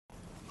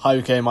Hi,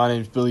 UK, my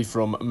name's Billy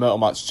from Motor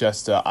Match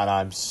Chester, and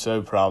I'm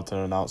so proud to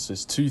announce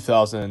this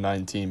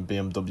 2019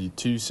 BMW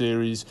 2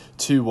 Series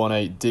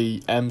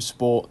 218D M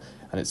Sport,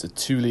 and it's a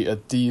 2-litre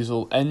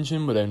diesel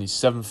engine with only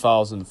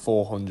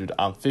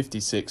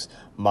 7,456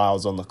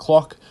 miles on the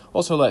clock.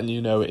 Also letting you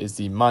know it is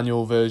the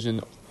manual version.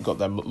 We've got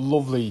them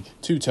lovely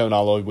two-tone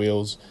alloy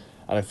wheels,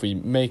 and if we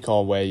make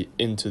our way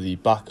into the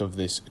back of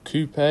this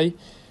coupe, you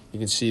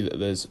can see that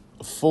there's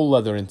a full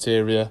leather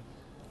interior,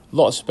 a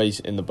lot of space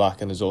in the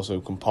back, and there's also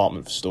a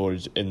compartment for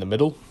storage in the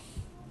middle.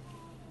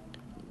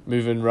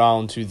 Moving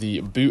round to the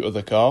boot of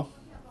the car,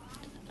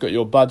 got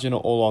your badging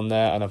all on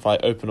there, and if I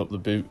open up the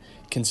boot,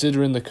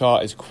 considering the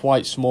car is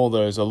quite small,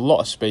 there's a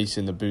lot of space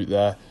in the boot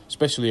there,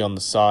 especially on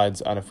the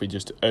sides. And if we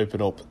just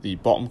open up the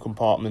bottom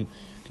compartment,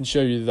 I can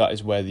show you that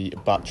is where the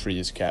battery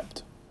is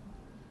kept.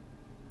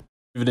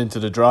 Moving into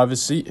the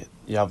driver's seat,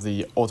 you have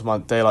the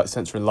automatic daylight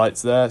sensor and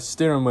lights there,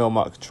 steering wheel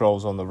map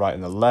controls on the right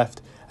and the left.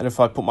 And if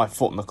I put my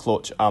foot on the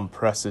clutch and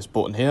press this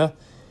button here,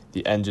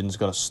 the engine's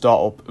going to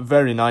start up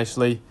very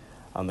nicely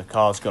and the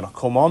car's going to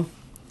come on.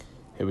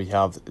 Here we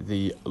have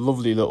the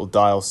lovely little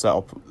dial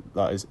setup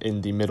that is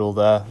in the middle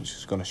there, which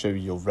is going to show you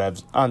your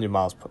revs and your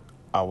miles per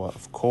hour,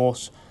 of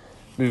course.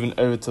 Moving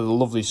over to the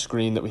lovely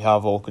screen that we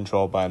have, all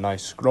controlled by a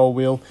nice scroll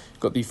wheel. You've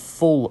got the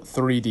full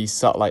 3D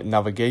satellite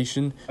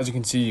navigation. As you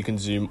can see, you can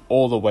zoom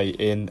all the way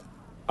in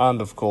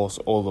and, of course,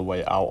 all the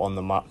way out on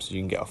the map, so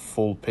you can get a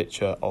full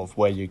picture of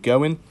where you're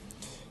going.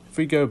 If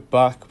we go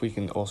back, we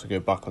can also go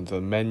back onto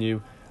the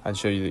menu and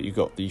show you that you've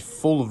got the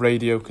full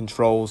radio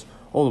controls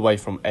all the way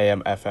from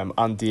AM, FM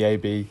and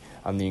DAB,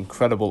 and the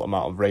incredible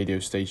amount of radio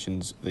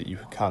stations that you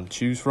can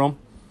choose from.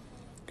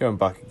 Going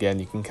back again,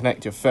 you can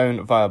connect your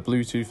phone via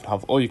Bluetooth and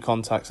have all your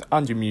contacts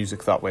and your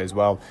music that way as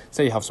well.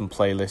 Say you have some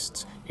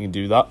playlists, you can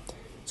do that.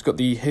 It's got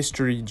the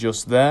history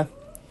just there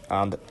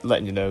and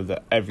letting you know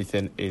that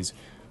everything is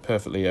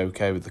perfectly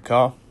okay with the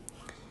car.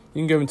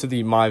 You can go into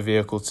the My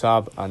Vehicle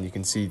tab and you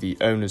can see the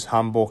owner's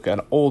handbook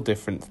and all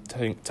different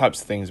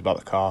types of things about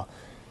the car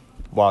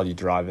while you're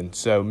driving.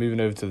 So moving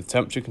over to the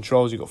temperature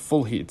controls, you've got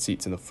full heated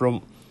seats in the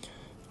front.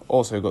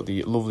 Also got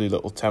the lovely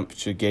little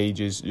temperature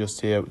gauges just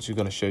here, which is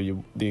going to show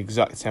you the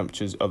exact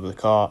temperatures of the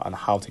car and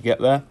how to get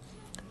there.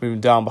 Moving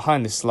down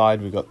behind this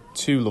slide, we've got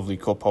two lovely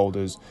cup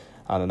holders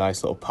and a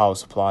nice little power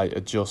supply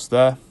adjust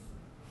there.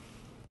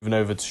 Moving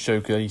over to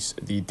showcase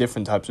the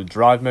different types of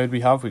drive mode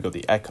we have. We've got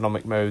the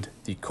economic mode,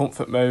 the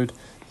comfort mode,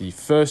 the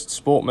first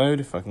sport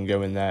mode. If I can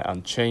go in there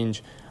and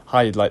change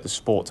how you'd like the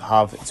sport to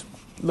have. It's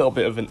a little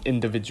bit of an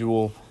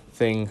individual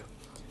thing,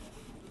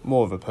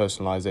 more of a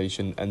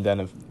personalization. And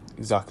then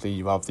exactly,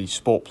 you have the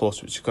Sport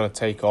Plus, which is going to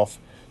take off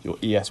your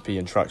ESP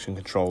and traction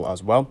control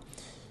as well.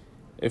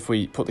 If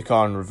we put the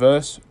car in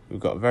reverse, we've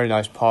got a very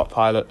nice park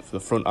pilot for the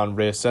front and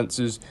rear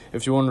sensors.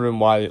 If you're wondering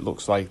why it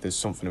looks like there's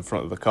something in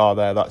front of the car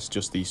there, that's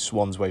just the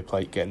Swansway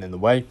plate getting in the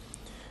way.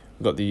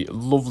 We've got the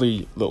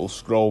lovely little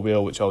scroll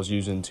wheel, which I was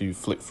using to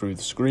flick through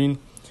the screen.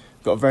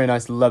 We've got a very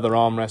nice leather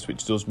armrest,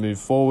 which does move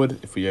forward.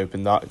 If we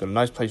open that, we've got a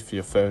nice place for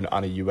your phone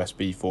and a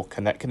USB for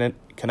connecting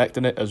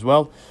it as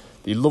well.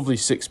 The lovely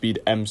 6-speed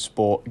M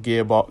Sport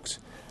gearbox.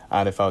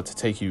 And if I were to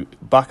take you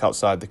back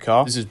outside the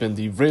car, this has been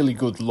the really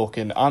good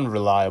looking and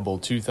reliable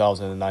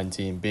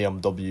 2019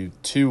 BMW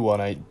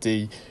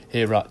 218D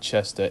here at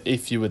Chester.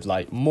 If you would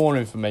like more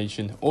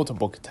information or to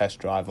book a test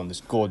drive on this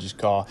gorgeous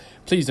car,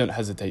 please don't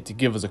hesitate to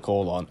give us a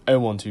call on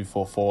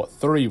 01244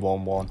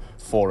 311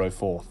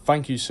 404.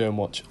 Thank you so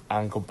much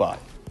and goodbye.